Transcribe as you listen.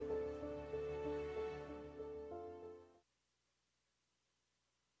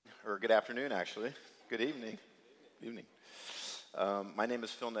or good afternoon, actually. Good evening. Evening. My name is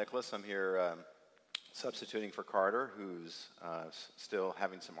Phil Nicholas. I'm here substituting for Carter, who's still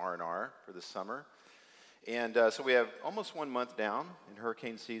having some R&R for this summer. And so we have almost 1 month down in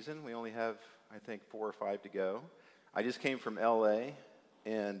hurricane season. We only have, I think, 4 or 5 to go. I just came from L.A.,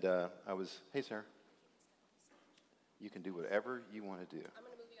 and hey, Sarah. You can do whatever you want to do. I'm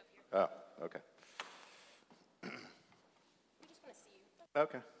going to move you up here. Oh, okay. We just want to see you.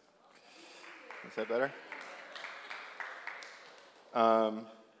 Okay. Is that better?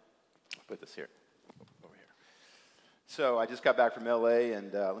 Put this here, over here. So I just got back from L.A.,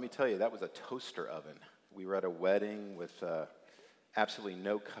 and let me tell you, that was a toaster oven. We were at a wedding with absolutely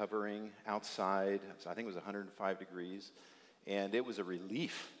no covering outside. So I think it was 105 degrees, and it was a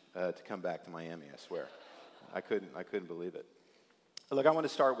relief to come back to Miami, I swear. I couldn't believe it. Look, I want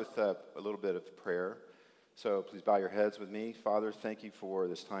to start with a little bit of prayer. So please bow your heads with me. Father, thank you for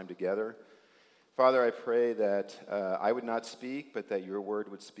this time together. Father, I pray that I would not speak, but that your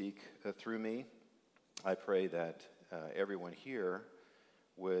word would speak through me. I pray that everyone here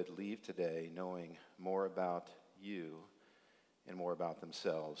would leave today knowing more about you and more about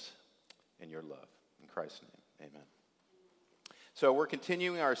themselves and your love. In Christ's name, amen. So we're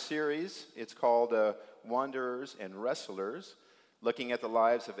continuing our series. It's called Wanderers and Wrestlers, looking at the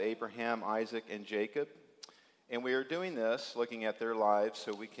lives of Abraham, Isaac, and Jacob. And we are doing this looking at their lives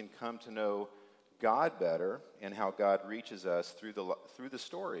so we can come to know God better and how God reaches us through the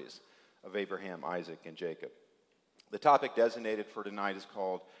stories of Abraham, Isaac, and Jacob. The topic designated for tonight is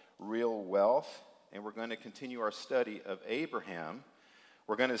called Real Wealth, and we're going to continue our study of Abraham.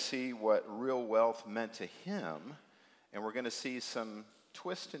 We're going to see what real wealth meant to him, and we're going to see some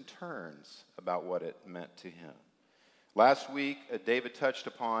twists and turns about what it meant to him. Last week, David touched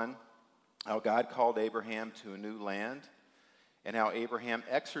upon how God called Abraham to a new land and how Abraham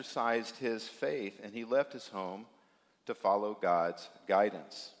exercised his faith and he left his home to follow God's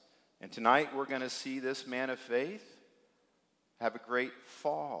guidance. And tonight we're going to see this man of faith have a great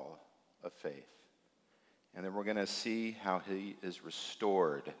fall of faith. And then we're going to see how he is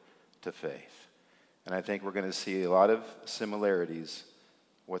restored to faith. And I think we're going to see a lot of similarities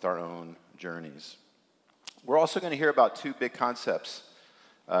with our own journeys. We're also going to hear about 2 big concepts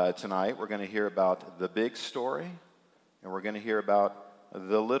tonight. We're going to hear about the big story, and we're going to hear about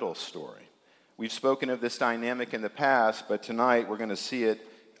the little story. We've spoken of this dynamic in the past, but tonight we're going to see it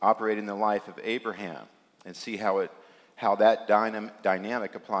operate in the life of Abraham and see how that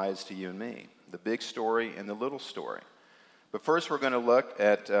dynamic applies to you and me, the big story and the little story. But first we're going to look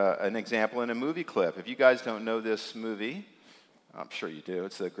at an example in a movie clip. If you guys don't know this movie, I'm sure you do.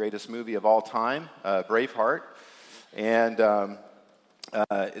 It's the greatest movie of all time, Braveheart. And the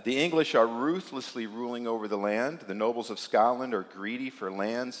English are ruthlessly ruling over the land. The nobles of Scotland are greedy for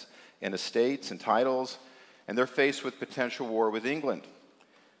lands and estates and titles, and they're faced with potential war with England,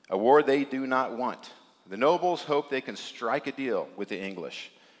 a war they do not want. The nobles hope they can strike a deal with the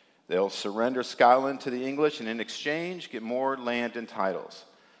English. They'll surrender Scotland to the English and in exchange get more land and titles.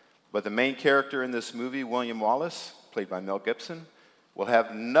 But the main character in this movie, William Wallace, played by Mel Gibson, will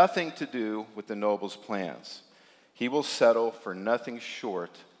have nothing to do with the nobles' plans. He will settle for nothing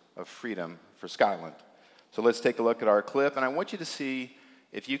short of freedom for Scotland. So let's take a look at our clip, and I want you to see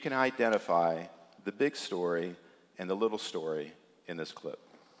if you can identify the big story and the little story in this clip.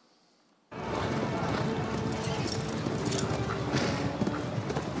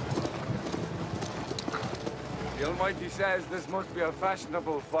 The Almighty says this must be a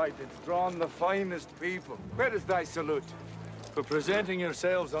fashionable fight. It's drawn the finest people. Where is thy salute? For presenting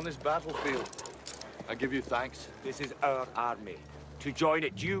yourselves on this battlefield. I give you thanks. This is our army. To join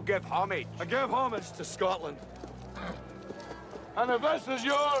it, you give homage. I give homage to Scotland. And if this is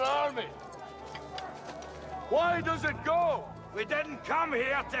your army, why does it go? We didn't come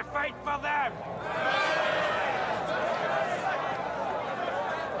here to fight for them.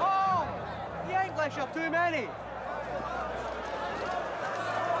 Oh, the English are too many.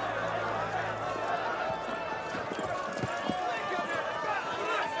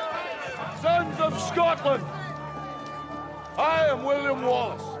 Sons of Scotland, I am William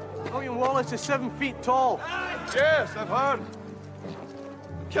Wallace. William Wallace is 7 feet tall. Yes, I've heard. He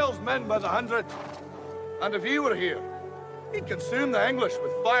kills men by the hundred. And if he were here, he'd consume the English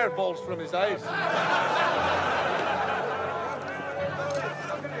with fireballs from his eyes.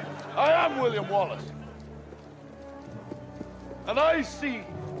 I am William Wallace. And I see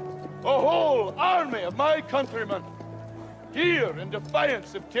a whole army of my countrymen here in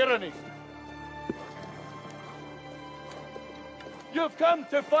defiance of tyranny. You've come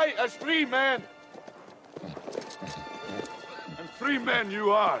to fight as free men. And free men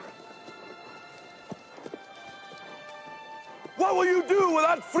you are. What will you do with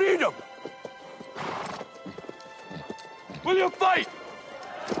that freedom? Will you fight?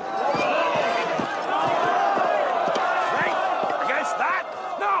 Fight against that?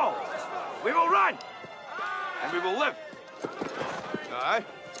 No! We will run! And we will live. Aye.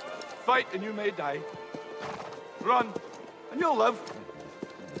 Fight and you may die. Run and you'll live.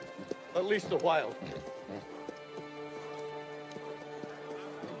 At least a while.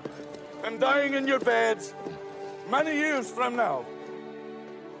 And dying in your beds many years from now,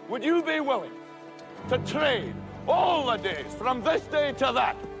 would you be willing to trade all the days from this day to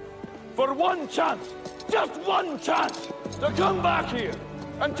that for one chance, just one chance, to come back here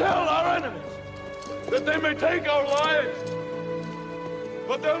and tell our enemies that they may take our lives,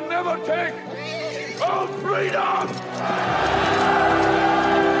 but they'll never take our freedom!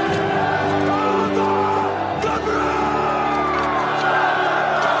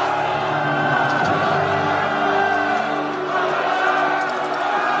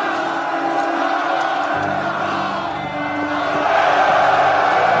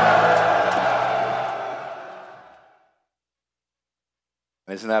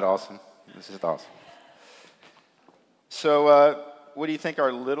 Isn't that awesome? This is awesome. So, what do you think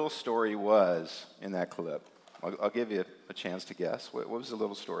our little story was in that clip? I'll give you a chance to guess. What was the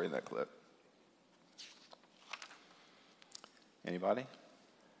little story in that clip? Anybody?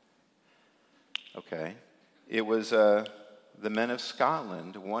 Okay. It was the men of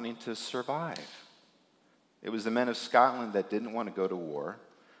Scotland wanting to survive. It was the men of Scotland that didn't want to go to war.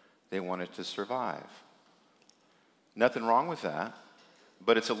 They wanted to survive. Nothing wrong with that.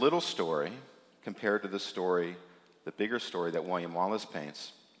 But it's a little story compared to the bigger story that William Wallace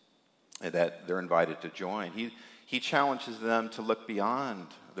paints, that they're invited to join. He challenges them to look beyond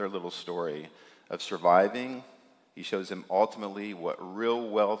their little story of surviving. He shows them ultimately what real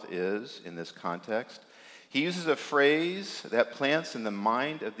wealth is in this context. He uses a phrase that plants in the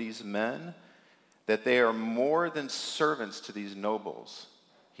mind of these men that they are more than servants to these nobles.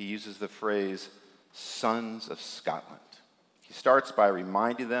 He uses the phrase, sons of Scotland. He starts by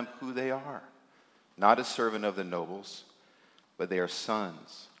reminding them who they are. Not a servant of the nobles, but they are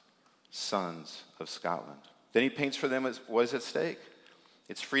sons of Scotland. Then he paints for them what is at stake.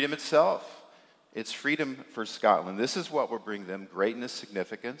 It's freedom itself. It's freedom for Scotland. This is what will bring them greatness,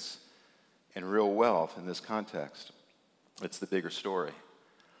 significance, and real wealth in this context. It's the bigger story.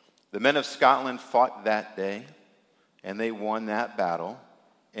 The men of Scotland fought that day, and they won that battle.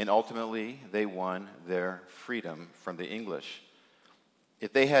 And ultimately, they won their freedom from the English.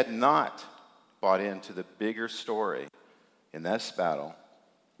 If they had not bought into the bigger story in this battle,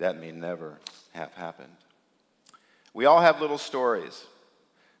 that may never have happened. We all have little stories.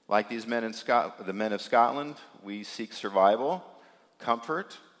 Like these men the men of Scotland, we seek survival,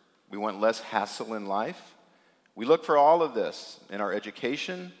 comfort. We want less hassle in life. We look for all of this in our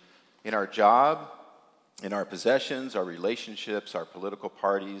education, in our job, in our possessions, our relationships, our political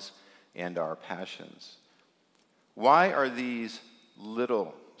parties, and our passions. Why are these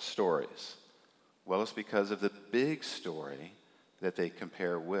little stories? Well, it's because of the big story that they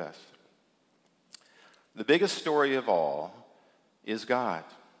compare with. The biggest story of all is God.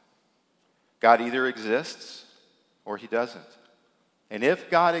 God either exists or he doesn't. And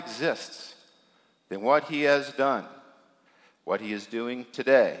if God exists, then what he has done, what he is doing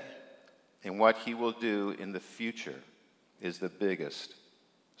today, and what he will do in the future is the biggest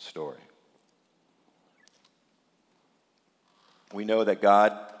story. We know that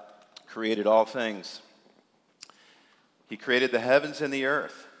God created all things. He created the heavens and the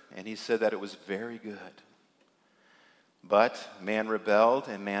earth, and he said that it was very good. But man rebelled,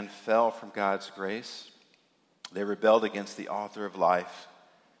 and man fell from God's grace. They rebelled against the author of life,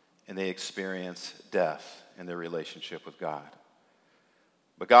 and they experienced death in their relationship with God.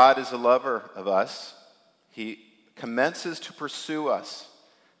 But God is a lover of us. He commences to pursue us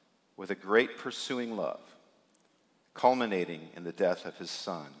with a great pursuing love, culminating in the death of his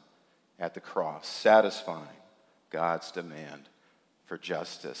Son at the cross, satisfying God's demand for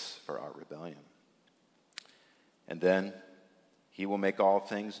justice for our rebellion. And then he will make all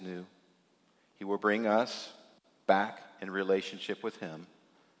things new. He will bring us back in relationship with him,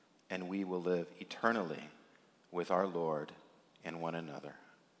 and we will live eternally with our Lord and one another.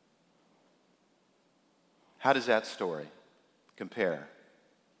 How does that story compare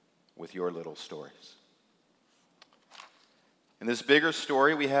with your little stories? In this bigger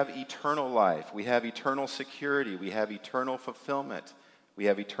story, we have eternal life. We have eternal security. We have eternal fulfillment. We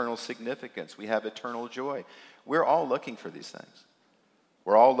have eternal significance. We have eternal joy. We're all looking for these things.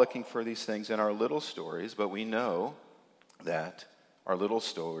 We're all looking for these things in our little stories, but we know that our little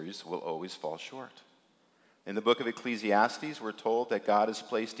stories will always fall short. In the book of Ecclesiastes, we're told that God has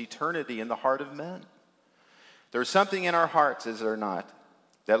placed eternity in the heart of men. There's something in our hearts, is there not,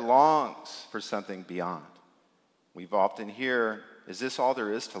 that longs for something beyond. We've often hear, is this all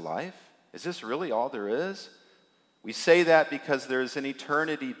there is to life? Is this really all there is? We say that because there's an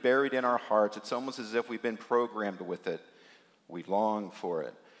eternity buried in our hearts. It's almost as if we've been programmed with it. We long for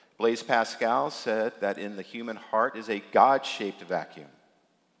it. Blaise Pascal said that in the human heart is a God-shaped vacuum.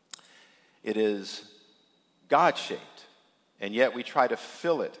 It is God-shaped, and yet we try to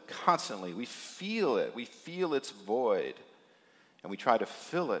fill it constantly. We feel it. We feel its void, and we try to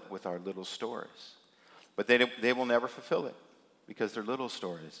fill it with our little stories. But they will never fulfill it because they're little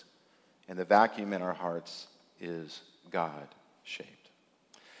stories, and the vacuum in our hearts is God-shaped.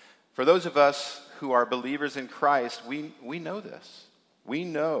 For those of us who are believers in Christ, we know this. We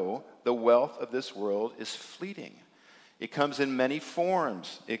know the wealth of this world is fleeting. It comes in many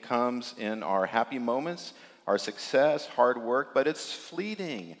forms. It comes in our happy moments, our success, hard work, but it's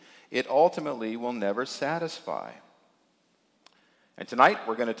fleeting. It ultimately will never satisfy. And tonight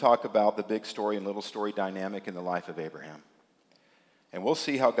we're going to talk about the big story and little story dynamic in the life of Abraham. And we'll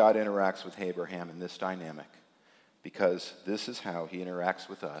see how God interacts with Abraham in this dynamic, because this is how he interacts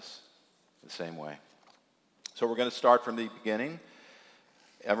with us the same way. So we're going to start from the beginning.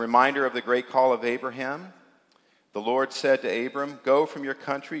 A reminder of the great call of Abraham. The Lord said to Abram, "Go from your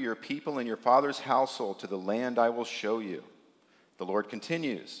country, your people, and your father's household to the land I will show you." The Lord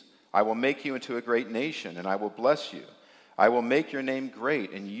continues, "I will make you into a great nation, and I will bless you. I will make your name great,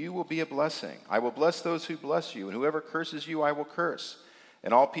 and you will be a blessing. I will bless those who bless you, and whoever curses you I will curse.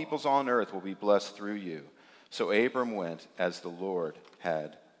 And all peoples on earth will be blessed through you." So Abram went as the Lord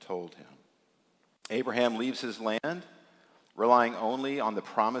had told him. Abraham leaves his land, relying only on the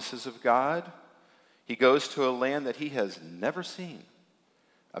promises of God. He goes to a land that he has never seen.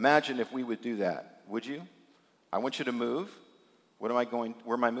 Imagine if we would do that, would you? I want you to move. Where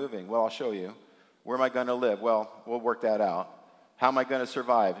am I moving? Well, I'll show you. Where am I going to live? Well, we'll work that out. How am I going to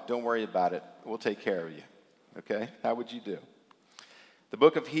survive? Don't worry about it. We'll take care of you. Okay? How would you do? The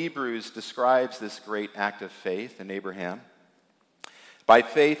book of Hebrews describes this great act of faith in Abraham. By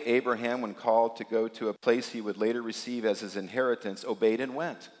faith, Abraham, when called to go to a place he would later receive as his inheritance, obeyed and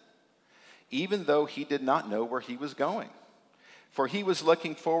went, even though he did not know where he was going. For he was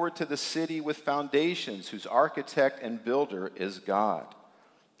looking forward to the city with foundations, whose architect and builder is God.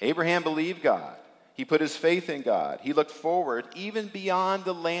 Abraham believed God. He put his faith in God. He looked forward even beyond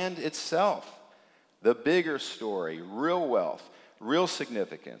the land itself. The bigger story, real wealth, real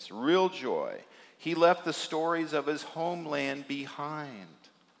significance, real joy. He left the stories of his homeland behind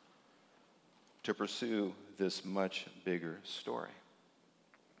to pursue this much bigger story.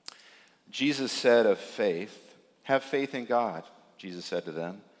 Jesus said of faith, "Have faith in God," Jesus said to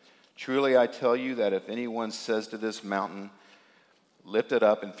them. "Truly I tell you that if anyone says to this mountain, 'Lift it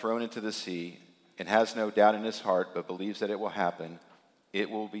up and thrown into the sea,' and has no doubt in his heart but believes that it will happen, it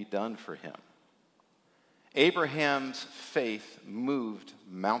will be done for him." Abraham's faith moved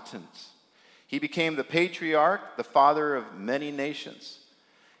mountains. He became the patriarch, the father of many nations.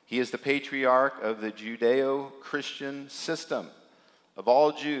 He is the patriarch of the Judeo-Christian system, of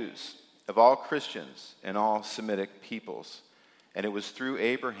all Jews, of all Christians, and all Semitic peoples. And it was through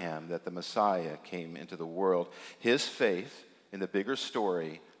Abraham that the Messiah came into the world. His faith in the bigger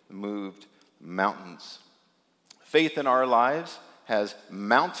story moved mountains. Faith in our lives has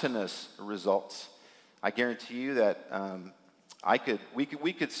mountainous results. I guarantee you that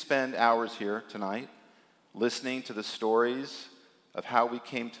we could spend hours here tonight listening to the stories of how we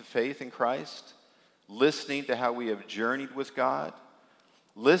came to faith in Christ, listening to how we have journeyed with God,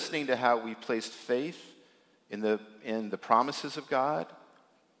 listening to how we placed faith in the promises of God,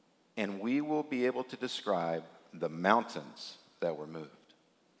 and we will be able to describe the mountains that were moved.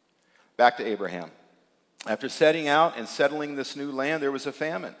 Back to Abraham. After setting out and settling this new land, there was a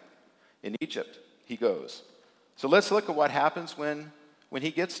famine in Egypt. He goes. So let's look at what happens when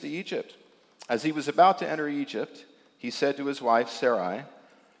he gets to Egypt. As he was about to enter Egypt, he said to his wife Sarai,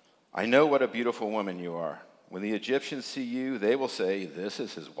 "I know what a beautiful woman you are. When the Egyptians see you, they will say, 'This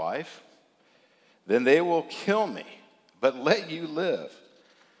is his wife.' Then they will kill me, but let you live.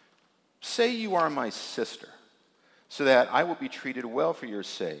 Say you are my sister, so that I will be treated well for your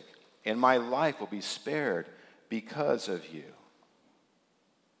sake, and my life will be spared because of you."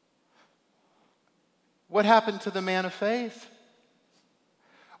 What happened to the man of faith?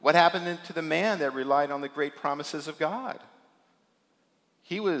 What happened to the man that relied on the great promises of God?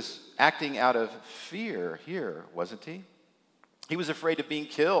 He was acting out of fear here, wasn't he? He was afraid of being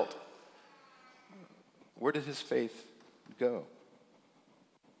killed. Where did his faith go.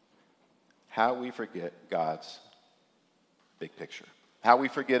 How we forget God's big picture. How we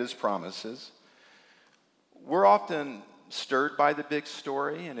forget his promises. We're often stirred by the big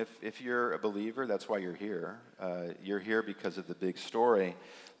story, and if you're a believer, that's why you're here. You're here because of the big story.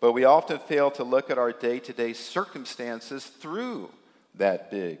 But we often fail to look at our day-to-day circumstances through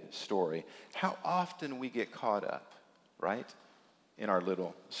that big story. How often we get caught up, right, in our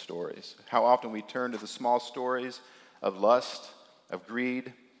little stories. How often we turn to the small stories of lust, of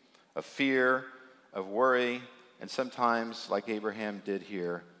greed, of fear, of worry, and sometimes, like Abraham did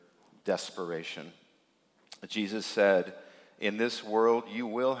here, desperation. Jesus said, in this world you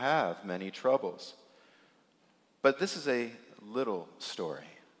will have many troubles. But this is a little story,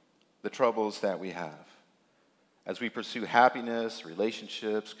 the troubles that we have. As we pursue happiness,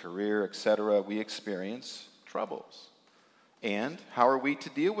 relationships, career, etc., we experience troubles. And how are we to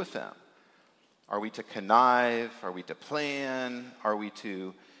deal with them? Are we to connive? Are we to plan? Are we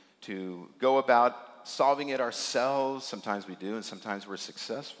to go about solving it ourselves? Sometimes we do, and sometimes we're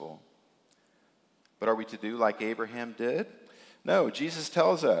successful. But are we to do like Abraham did? No, Jesus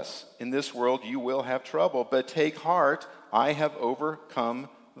tells us, in this world you will have trouble, but take heart, I have overcome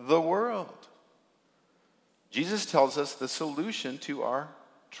the world. Jesus tells us the solution to our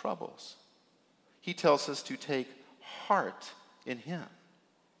troubles. He tells us to take heart in him.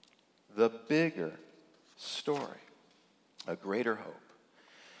 The bigger story, a greater hope.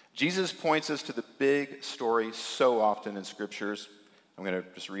 Jesus points us to the big story so often in scriptures. I'm going to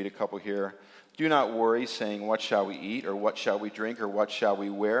just read a couple here. Do not worry, saying, what shall we eat, or what shall we drink, or what shall we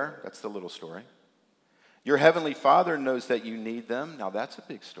wear? That's the little story. Your heavenly Father knows that you need them. Now that's a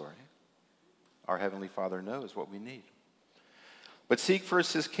big story. Our heavenly Father knows what we need. But seek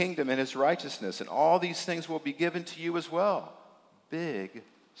first his kingdom and his righteousness, and all these things will be given to you as well. Big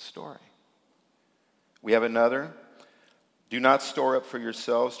story. We have another. Do not store up for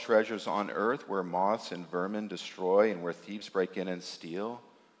yourselves treasures on earth where moths and vermin destroy and where thieves break in and steal.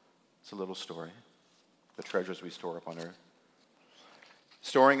 It's a little story. The treasures we store up on earth.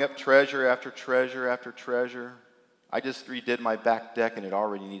 Storing up treasure after treasure after treasure. I just redid my back deck and it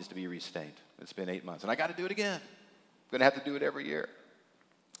already needs to be restained. It's been 8 months and I got to do it again. I'm going to have to do it every year.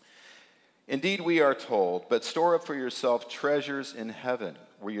 Indeed, we are told, but store up for yourself treasures in heaven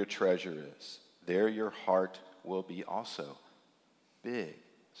where your treasure is. There your heart will be also. Big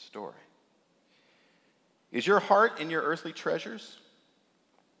story. Is your heart in your earthly treasures?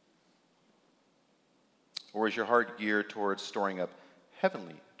 Or is your heart geared towards storing up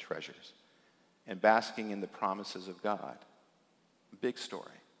heavenly treasures and basking in the promises of God? Big story.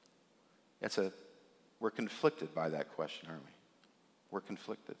 We're conflicted by that question, aren't we? We're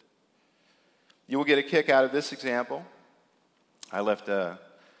conflicted. You will get a kick out of this example. I left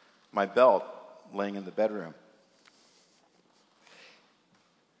my belt laying in the bedroom.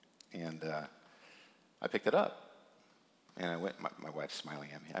 And I picked it up. And I went, my wife's smiling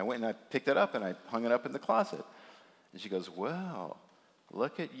at me. I went and I picked it up and I hung it up in the closet. And she goes, well,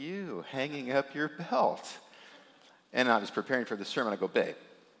 look at you hanging up your belt. And I was preparing for the sermon. I go, babe,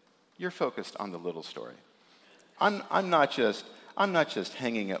 you're focused on the little story. I'm not just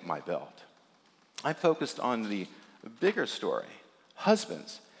hanging up my belt. I'm focused on the bigger story.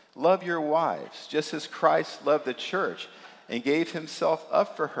 Husbands, love your wives, just as Christ loved the church and gave himself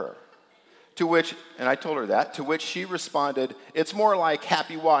up for her. To which, and I told her that, to which she responded, it's more like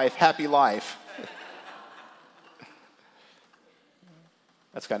happy wife, happy life.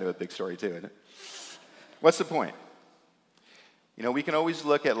 That's kind of a big story too, isn't it? What's the point? You know, we can always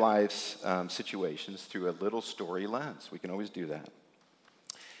look at life's situations through a little story lens. We can always do that.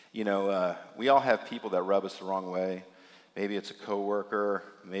 You know, we all have people that rub us the wrong way. Maybe it's a coworker.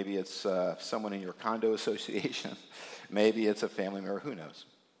 Maybe it's someone in your condo association. Maybe it's a family member. Who knows?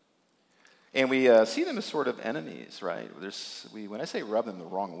 And we see them as sort of enemies, right? When I say rub them the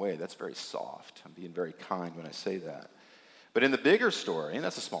wrong way, that's very soft. I'm being very kind when I say that. But in the bigger story, and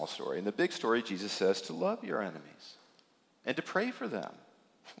that's a small story, in the big story, Jesus says to love your enemies and to pray for them.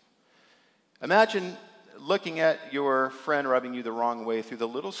 Imagine looking at your friend rubbing you the wrong way through the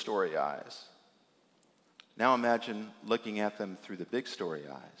little story eyes. Now imagine looking at them through the big story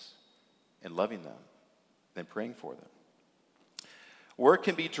eyes and loving them and praying for them. Work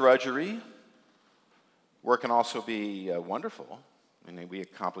can be drudgery. Work can also be wonderful. I mean, we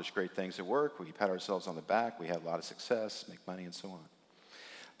accomplish great things at work. We pat ourselves on the back. We have a lot of success, make money, and so on.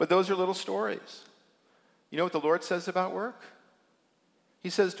 But those are little stories. You know what the Lord says about work? He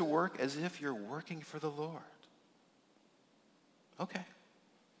says to work as if you're working for the Lord. Okay.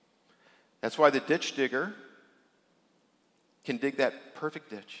 That's why the ditch digger can dig that perfect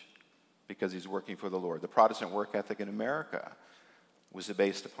ditch, because he's working for the Lord. The Protestant work ethic in America was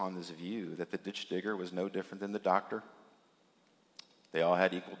based upon this view that the ditch digger was no different than the doctor. They all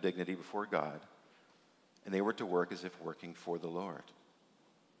had equal dignity before God, and they were to work as if working for the Lord.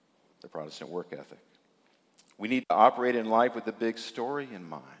 The Protestant work ethic. We need to operate in life with the big story in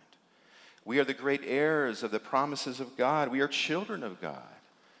mind. We are the great heirs of the promises of God. We are children of God.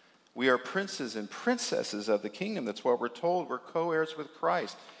 We are princes and princesses of the kingdom. That's what we're told. We're co-heirs with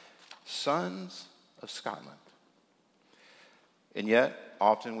Christ, sons of Scotland. And yet,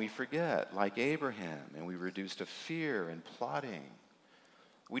 often we forget, like Abraham, and we reduce to fear and plotting.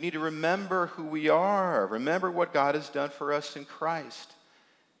 We need to remember who we are, remember what God has done for us in Christ,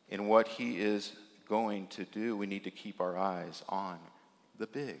 and what he is going to do. We need to keep our eyes on the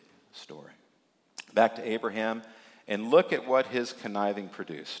big story. Back to Abraham, and look at what his conniving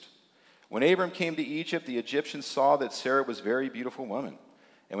produced. When Abram came to Egypt, the Egyptians saw that Sarah was a very beautiful woman.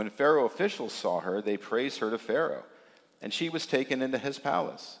 And when Pharaoh officials saw her, they praised her to Pharaoh. And she was taken into his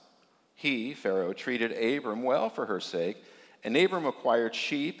palace. He, Pharaoh, treated Abram well for her sake, and Abram acquired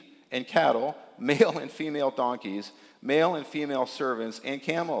sheep and cattle, male and female donkeys, male and female servants, and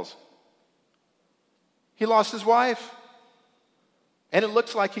camels. He lost his wife, and it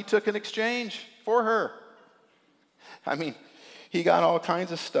looks like he took an exchange for her. I mean, he got all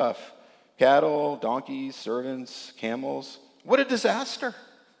kinds of stuff. Cattle, donkeys, servants, camels. What a disaster.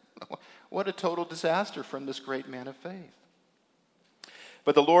 What a total disaster from this great man of faith.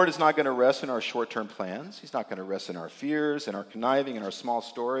 But the Lord is not going to rest in our short-term plans. He's not going to rest in our fears and our conniving and our small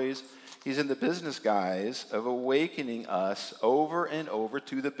stories. He's in the business, guys, of awakening us over and over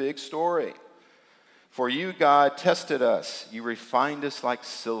to the big story. For you, God, tested us. You refined us like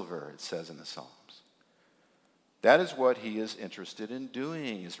silver, it says in the Psalms. That is what he is interested in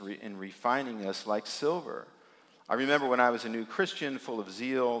doing, in refining us like silver. I remember when I was a new Christian, full of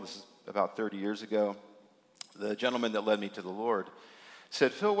zeal, this is about 30 years ago, the gentleman that led me to the Lord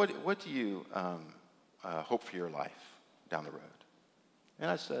said, Phil, what do you hope for your life down the road?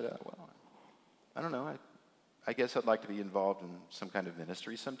 And I said, well, I don't know. I guess I'd like to be involved in some kind of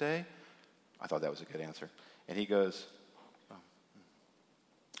ministry someday. I thought that was a good answer. And he goes,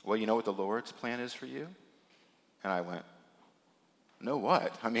 well, you know what the Lord's plan is for you? And I went, no,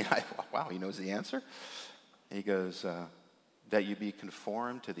 what? I mean, wow, he knows the answer. And he goes, that you be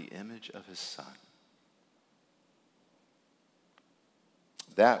conformed to the image of his Son.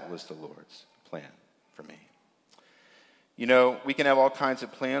 That was the Lord's plan for me. You know, we can have all kinds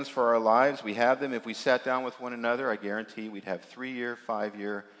of plans for our lives. We have them. If we sat down with one another, I guarantee we'd have 3-year,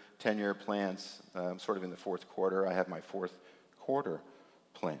 5-year, 10-year plans. Sort of in the fourth quarter, I have my fourth quarter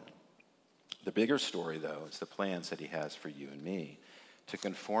plan. The bigger story, though, is the plans that he has for you and me to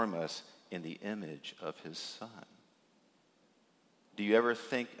conform us in the image of his Son. Do you ever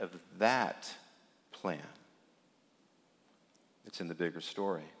think of that plan? It's in the bigger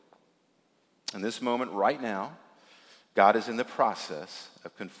story. In this moment right now, God is in the process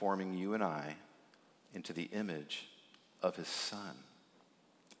of conforming you and I into the image of his Son.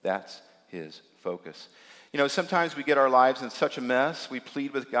 That's his focus. You know, sometimes we get our lives in such a mess, we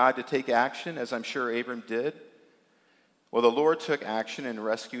plead with God to take action, as I'm sure Abram did. Well, the Lord took action and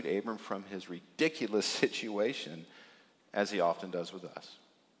rescued Abram from his ridiculous situation, as he often does with us.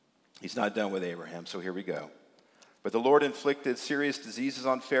 He's not done with Abraham, so here we go. But the Lord inflicted serious diseases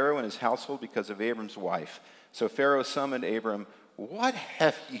on Pharaoh and his household because of Abram's wife. So Pharaoh summoned Abram, "What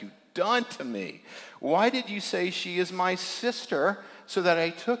have you done to me? Why did you say she is my sister so that I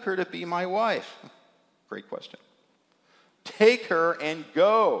took her to be my wife?" Great question. "Take her and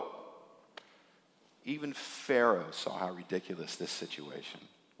go." Even Pharaoh saw how ridiculous this situation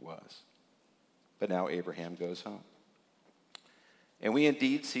was. But now Abraham goes home. And we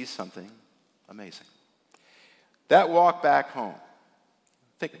indeed see something amazing. That walk back home,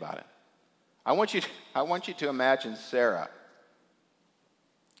 think about it. I want you to imagine Sarah.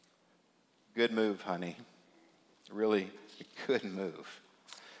 Good move, honey. Really a good move.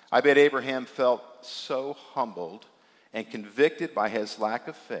 I bet Abraham felt so humbled and convicted by his lack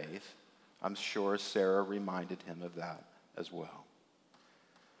of faith. I'm sure Sarah reminded him of that as well.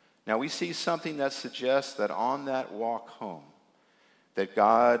 Now we see something that suggests that on that walk home, that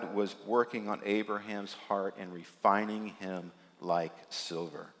God was working on Abraham's heart and refining him like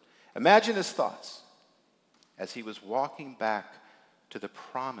silver. Imagine his thoughts as he was walking back to the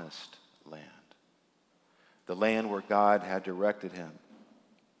promised land, the land where God had directed him.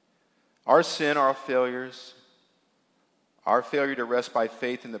 Our sin, our failures, our failure to rest by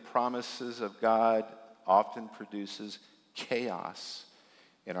faith in the promises of God often produces chaos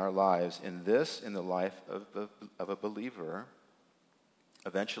in our lives. In the life of a believer,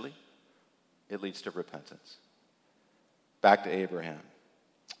 eventually it leads to repentance. Back to Abraham.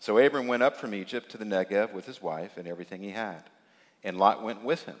 So Abram went up from Egypt to the Negev with his wife and everything he had. And Lot went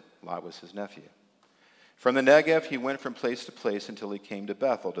with him. Lot was his nephew. From the Negev, he went from place to place until he came to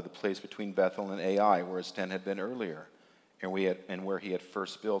Bethel, to the place between Bethel and Ai, where his tent had been earlier, and where he had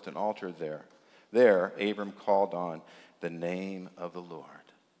first built an altar there. There, Abram called on the name of the Lord.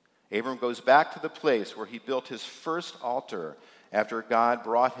 Abram goes back to the place where he built his first altar after God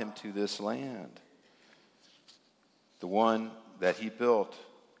brought him to this land. The one that he built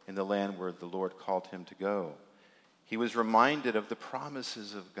in the land where the Lord called him to go. He was reminded of the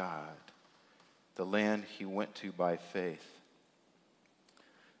promises of God, the land he went to by faith.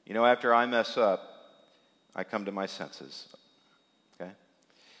 You know, after I mess up, I come to my senses. Okay?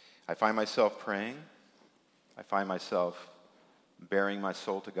 I find myself praying. I find myself bearing my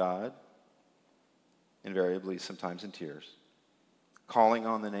soul to God, invariably, sometimes in tears, calling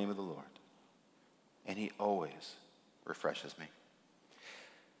on the name of the Lord. And he always refreshes me.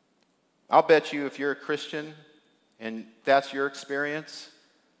 I'll bet you if you're a Christian and that's your experience,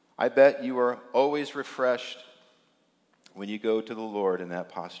 I bet you are always refreshed when you go to the Lord in that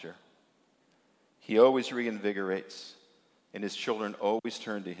posture. He always reinvigorates, and his children always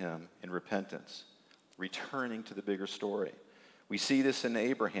turn to him in repentance, returning to the bigger story. We see this in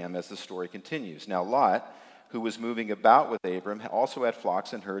Abraham as the story continues. Now Lot, who was moving about with Abram, also had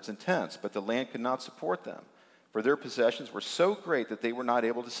flocks and herds and tents, but the land could not support them, for their possessions were so great that they were not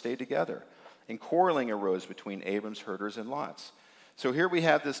able to stay together. And quarreling arose between Abram's herders and Lot's. So here we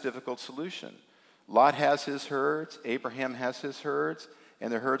have this difficult solution. Lot has his herds, Abraham has his herds,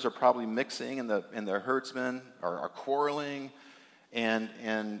 and the herds are probably mixing, and the herdsmen are quarreling, and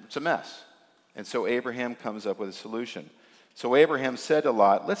it's a mess. And so Abraham comes up with a solution. So Abraham said to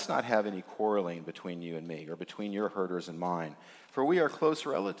Lot, let's not have any quarreling between you and me, or between your herders and mine, for we are close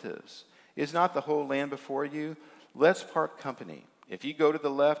relatives. Is not the whole land before you? Let's part company. If you go to the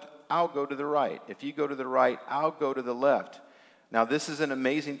left, I'll go to the right. If you go to the right, I'll go to the left. Now this is an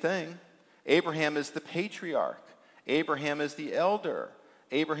amazing thing. Abraham is the patriarch. Abraham is the elder.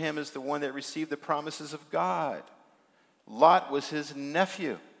 Abraham is the one that received the promises of God. Lot was his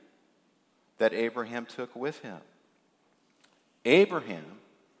nephew that Abraham took with him. Abraham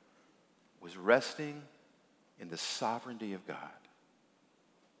was resting in the sovereignty of God.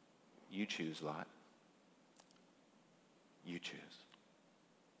 You choose, Lot. You choose.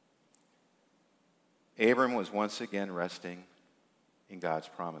 Abram was once again resting in God's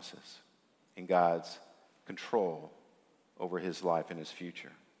promises, in God's control over his life and his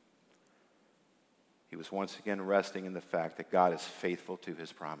future. He was once again resting in the fact that God is faithful to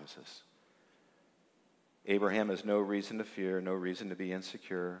his promises. Abraham has no reason to fear, no reason to be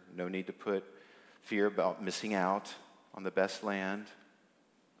insecure, no need to put fear about missing out on the best land.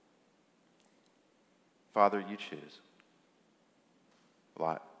 Father, you choose.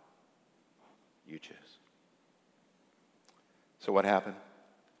 Lot, you choose. So what happened?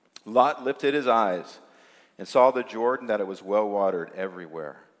 Lot lifted his eyes and saw the Jordan, that it was well watered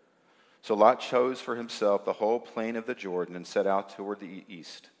everywhere. So Lot chose for himself the whole plain of the Jordan and set out toward the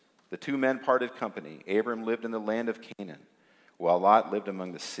east. The two men parted company. Abram lived in the land of Canaan, while Lot lived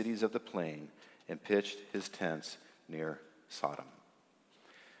among the cities of the plain and pitched his tents near Sodom.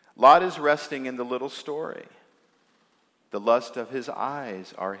 Lot is resting in the little story. The lust of his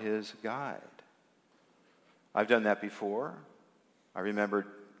eyes are his guide. I've done that before. I remember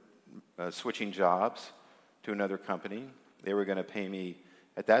switching jobs to another company. They were going to pay me,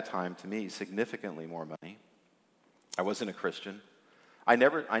 at that time, to me, significantly more money. I wasn't a Christian. I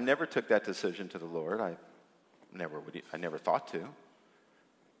never took that decision to the Lord. I never thought to.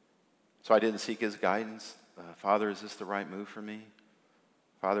 So I didn't seek his guidance. Father, is this the right move for me?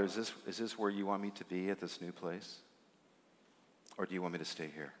 Father, is this where you want me to be at this new place? Or do you want me to stay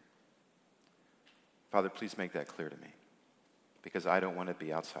here? Father, please make that clear to me, because I don't want to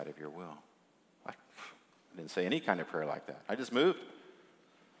be outside of your will. I didn't say any kind of prayer like that. I just moved.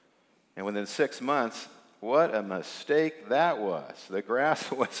 And within 6 months, what a mistake that was. The grass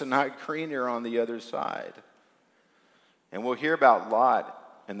was not greener on the other side. And we'll hear about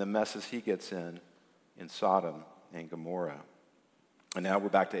Lot and the messes he gets in Sodom and Gomorrah. And now we're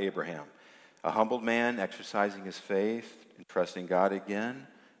back to Abraham, a humbled man exercising his faith and trusting God again.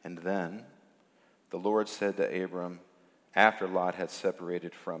 And then the Lord said to Abram, after Lot had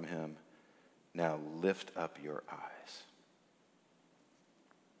separated from him, now lift up your eyes.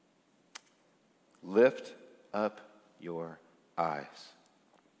 Lift up your eyes,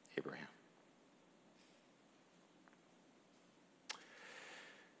 Abraham.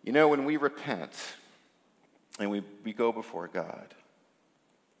 You know, when we repent and we go before God,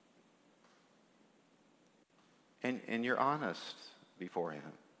 and you're honest before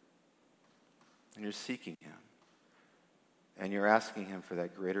him, and you're seeking him, and you're asking him for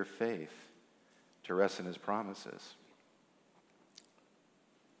that greater faith to rest in his promises,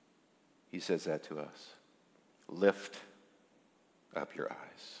 he says that to us. Lift up your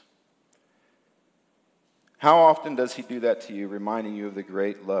eyes. How often does he do that to you, reminding you of the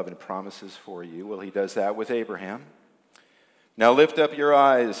great love and promises for you? Well, he does that with Abraham. Now lift up your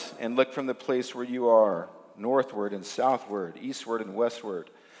eyes and look from the place where you are, northward and southward, eastward and westward.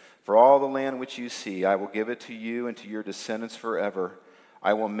 For all the land which you see, I will give it to you and to your descendants forever.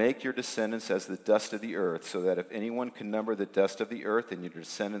 I will make your descendants as the dust of the earth, so that if anyone can number the dust of the earth, then your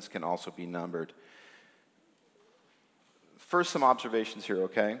descendants can also be numbered. First, some observations here,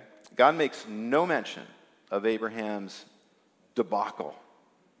 okay? God makes no mention of Abraham's debacle,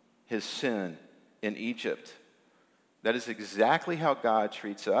 his sin in Egypt. That is exactly how God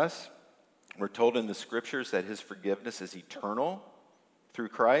treats us. We're told in the scriptures that his forgiveness is eternal through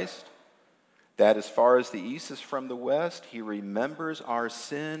Christ, that as far as the east is from the west, he remembers our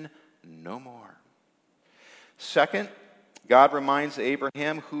sin no more. Second, God reminds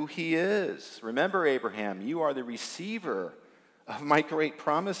Abraham who he is. Remember, Abraham, you are the receiver of my great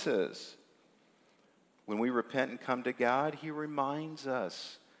promises. When we repent and come to God, he reminds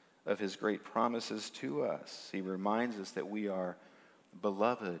us of his great promises to us. He reminds us that we are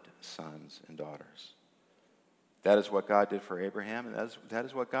beloved sons and daughters. That is what God did for Abraham, and that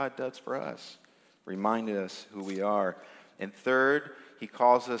is what God does for us, reminding us who we are. And third, he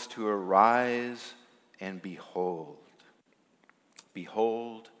calls us to arise and behold.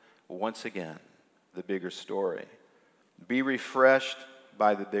 Behold, once again, the bigger story. Be refreshed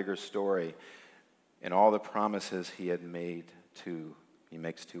by the bigger story and all the promises he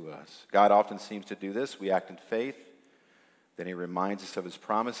makes to us. God often seems to do this. We act in faith. Then he reminds us of his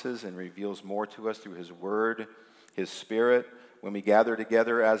promises and reveals more to us through his word, his spirit. When we gather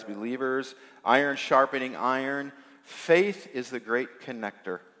together as believers, iron sharpening iron, faith is the great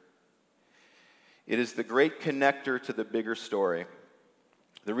connector. It is the great connector to the bigger story.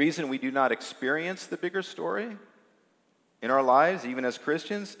 The reason we do not experience the bigger story in our lives, even as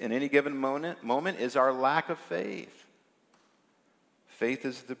Christians, in any given moment, is our lack of faith. Faith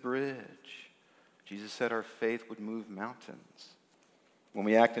is the bridge. Jesus said our faith would move mountains. When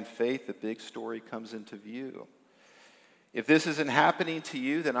we act in faith, the big story comes into view. If this isn't happening to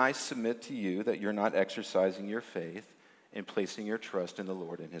you, then I submit to you that you're not exercising your faith and placing your trust in the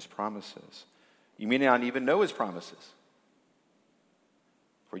Lord and his promises. You may not even know his promises,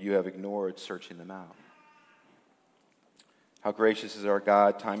 for you have ignored searching them out. How gracious is our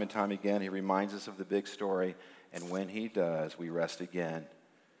God. Time and time again, he reminds us of the big story. And when he does, we rest again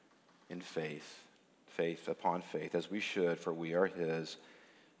in faith, faith upon faith, as we should, for we are his.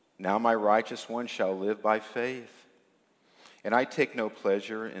 Now my righteous one shall live by faith. And I take no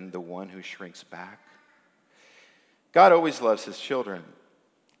pleasure in the one who shrinks back. God always loves his children.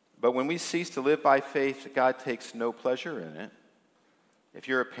 But when we cease to live by faith, God takes no pleasure in it. If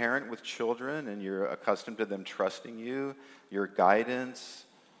you're a parent with children and you're accustomed to them trusting you, your guidance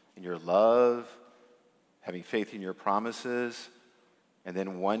and your love, having faith in your promises, and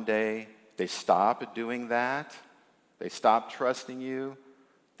then one day they stop doing that, they stop trusting you,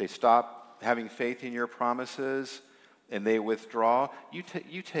 they stop having faith in your promises, and they withdraw, you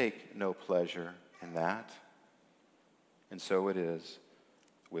take no pleasure in that. And so it is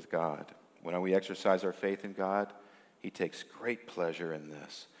with God. When we exercise our faith in God, he takes great pleasure in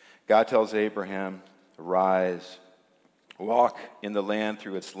this. God tells Abraham, "Rise, walk in the land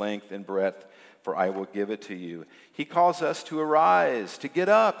through its length and breadth, for I will give it to you." He calls us to arise, to get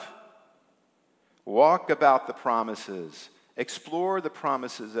up, walk about the promises, explore the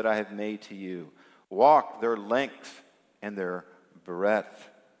promises that I have made to you, walk their length and their breadth.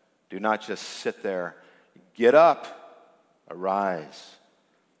 Do not just sit there. Get up, arise,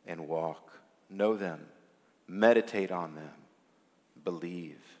 and walk. Know them. Meditate on them.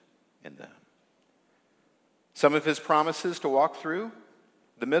 Believe in them. Some of his promises to walk through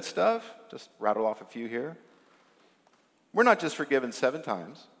the midst of, just rattle off a few here. We're not just forgiven 7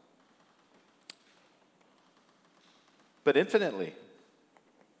 times, but infinitely.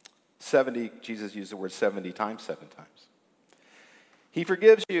 70, Jesus used the word 70 times, 7 times. He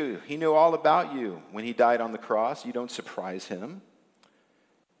forgives you. He knew all about you when he died on the cross. You don't surprise him.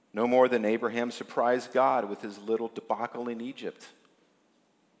 No more than Abraham surprised God with his little debacle in Egypt.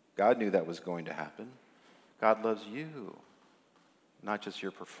 God knew that was going to happen. God loves you, not just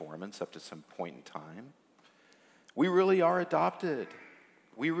your performance up to some point in time. We really are adopted.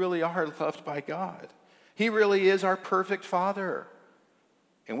 We really are loved by God. He really is our perfect Father.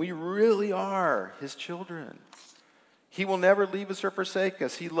 And we really are his children. He will never leave us or forsake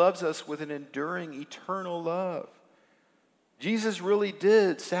us. He loves us with an enduring, eternal love. Jesus really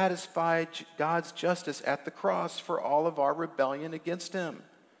did satisfy God's justice at the cross for all of our rebellion against him.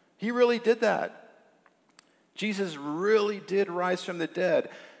 He really did that. Jesus really did rise from the dead,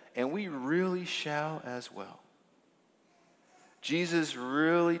 and we really shall as well. Jesus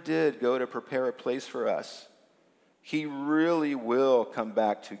really did go to prepare a place for us. He really will come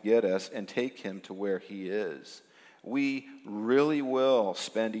back to get us and take him to where he is. We really will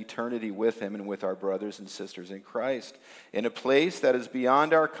spend eternity with him and with our brothers and sisters in Christ in a place that is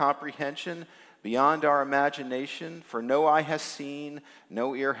beyond our comprehension, beyond our imagination, for no eye has seen,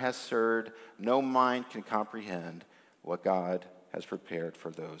 no ear has heard, no mind can comprehend what God has prepared for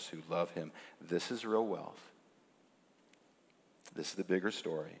those who love him. This is real wealth. This is the bigger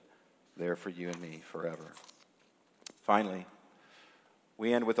story, there for you and me forever. Finally,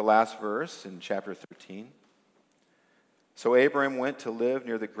 we end with the last verse in chapter 13. So Abraham went to live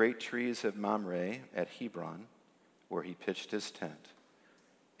near the great trees of Mamre at Hebron, where he pitched his tent,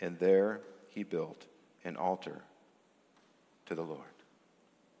 and there he built an altar to the Lord.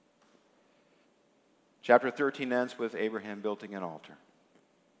 Chapter 13 ends with Abraham building an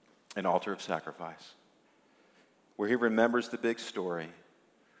altar of sacrifice, where he remembers the big story,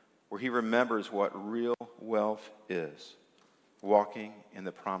 where he remembers what real wealth is, walking in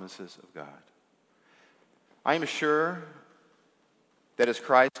the promises of God. I am sure that as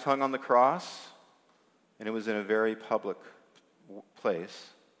Christ hung on the cross, and it was in a very public place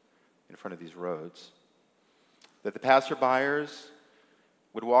in front of these roads, that the passerbyers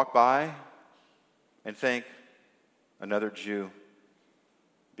would walk by and think, another Jew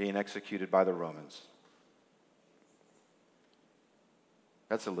being executed by the Romans.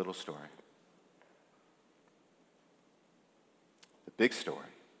 That's a little story. The big story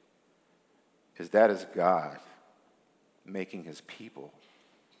is that is God making his people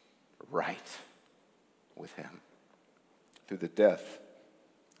right with him through the death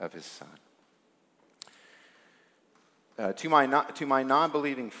of his son. To my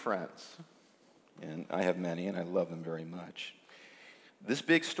non-believing friends, and I have many and I love them very much, this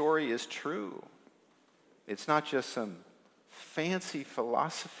big story is true. It's not just some fancy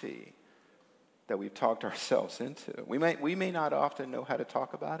philosophy that we've talked ourselves into. We may not often know how to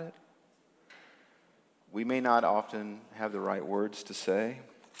talk about it. We may not often have the right words to say,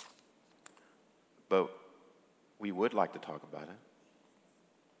 but we would like to talk about it.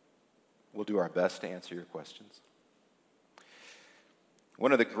 We'll do our best to answer your questions.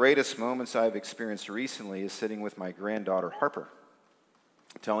 One of the greatest moments I've experienced recently is sitting with my granddaughter, Harper,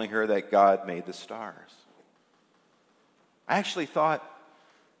 telling her that God made the stars. I actually thought,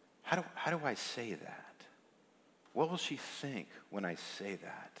 how do I say that? What will she think when I say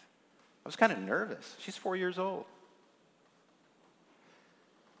that? I was kind of nervous. She's 4 years old.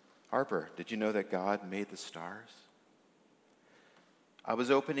 Harper, did you know that God made the stars? I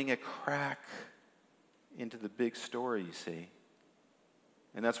was opening a crack into the big story, you see.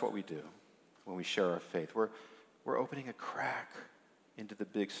 And that's what we do when we share our faith. We're opening a crack into the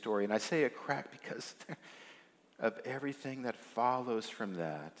big story. And I say a crack because of everything that follows from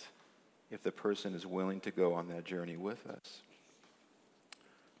that if the person is willing to go on that journey with us.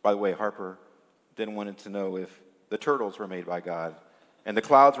 By the way, Harper then wanted to know if the turtles were made by God, and the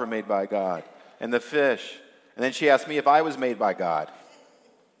clouds were made by God, and the fish. And then she asked me if I was made by God.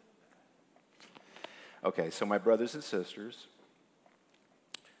 Okay, so my brothers and sisters,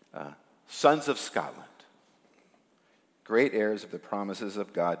 sons of Scotland, great heirs of the promises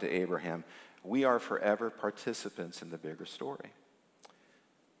of God to Abraham, we are forever participants in the bigger story.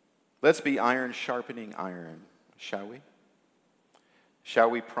 Let's be iron sharpening iron, shall we?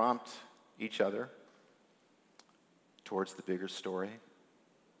 Shall we prompt each other towards the bigger story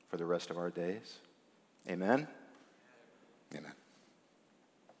for the rest of our days? Amen? Amen.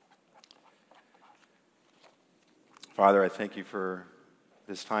 Father, I thank you for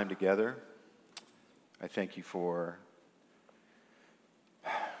this time together. I thank you for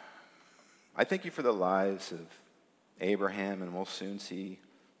the lives of Abraham, and we'll soon see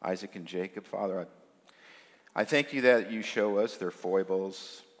Isaac and Jacob. Father, I thank you that you show us their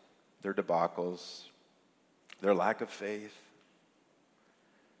foibles, their debacles, their lack of faith.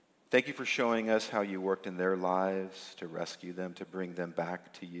 Thank you for showing us how you worked in their lives to rescue them, to bring them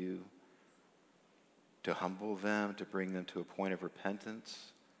back to you, to humble them, to bring them to a point of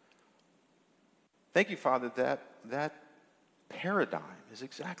repentance. Thank you, Father, that paradigm is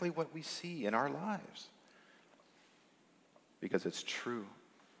exactly what we see in our lives. Because it's true.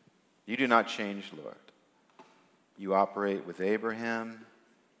 You do not change, Lord. You operate with Abraham,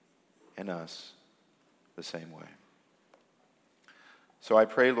 and us the same way. So I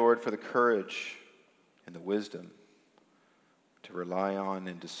pray, Lord, for the courage and the wisdom to rely on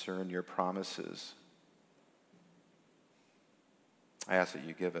and discern your promises. I ask that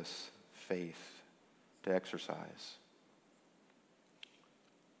you give us faith to exercise,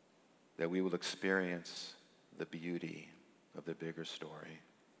 that we will experience the beauty of the bigger story,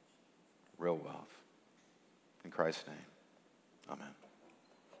 real wealth. In Christ's name, amen.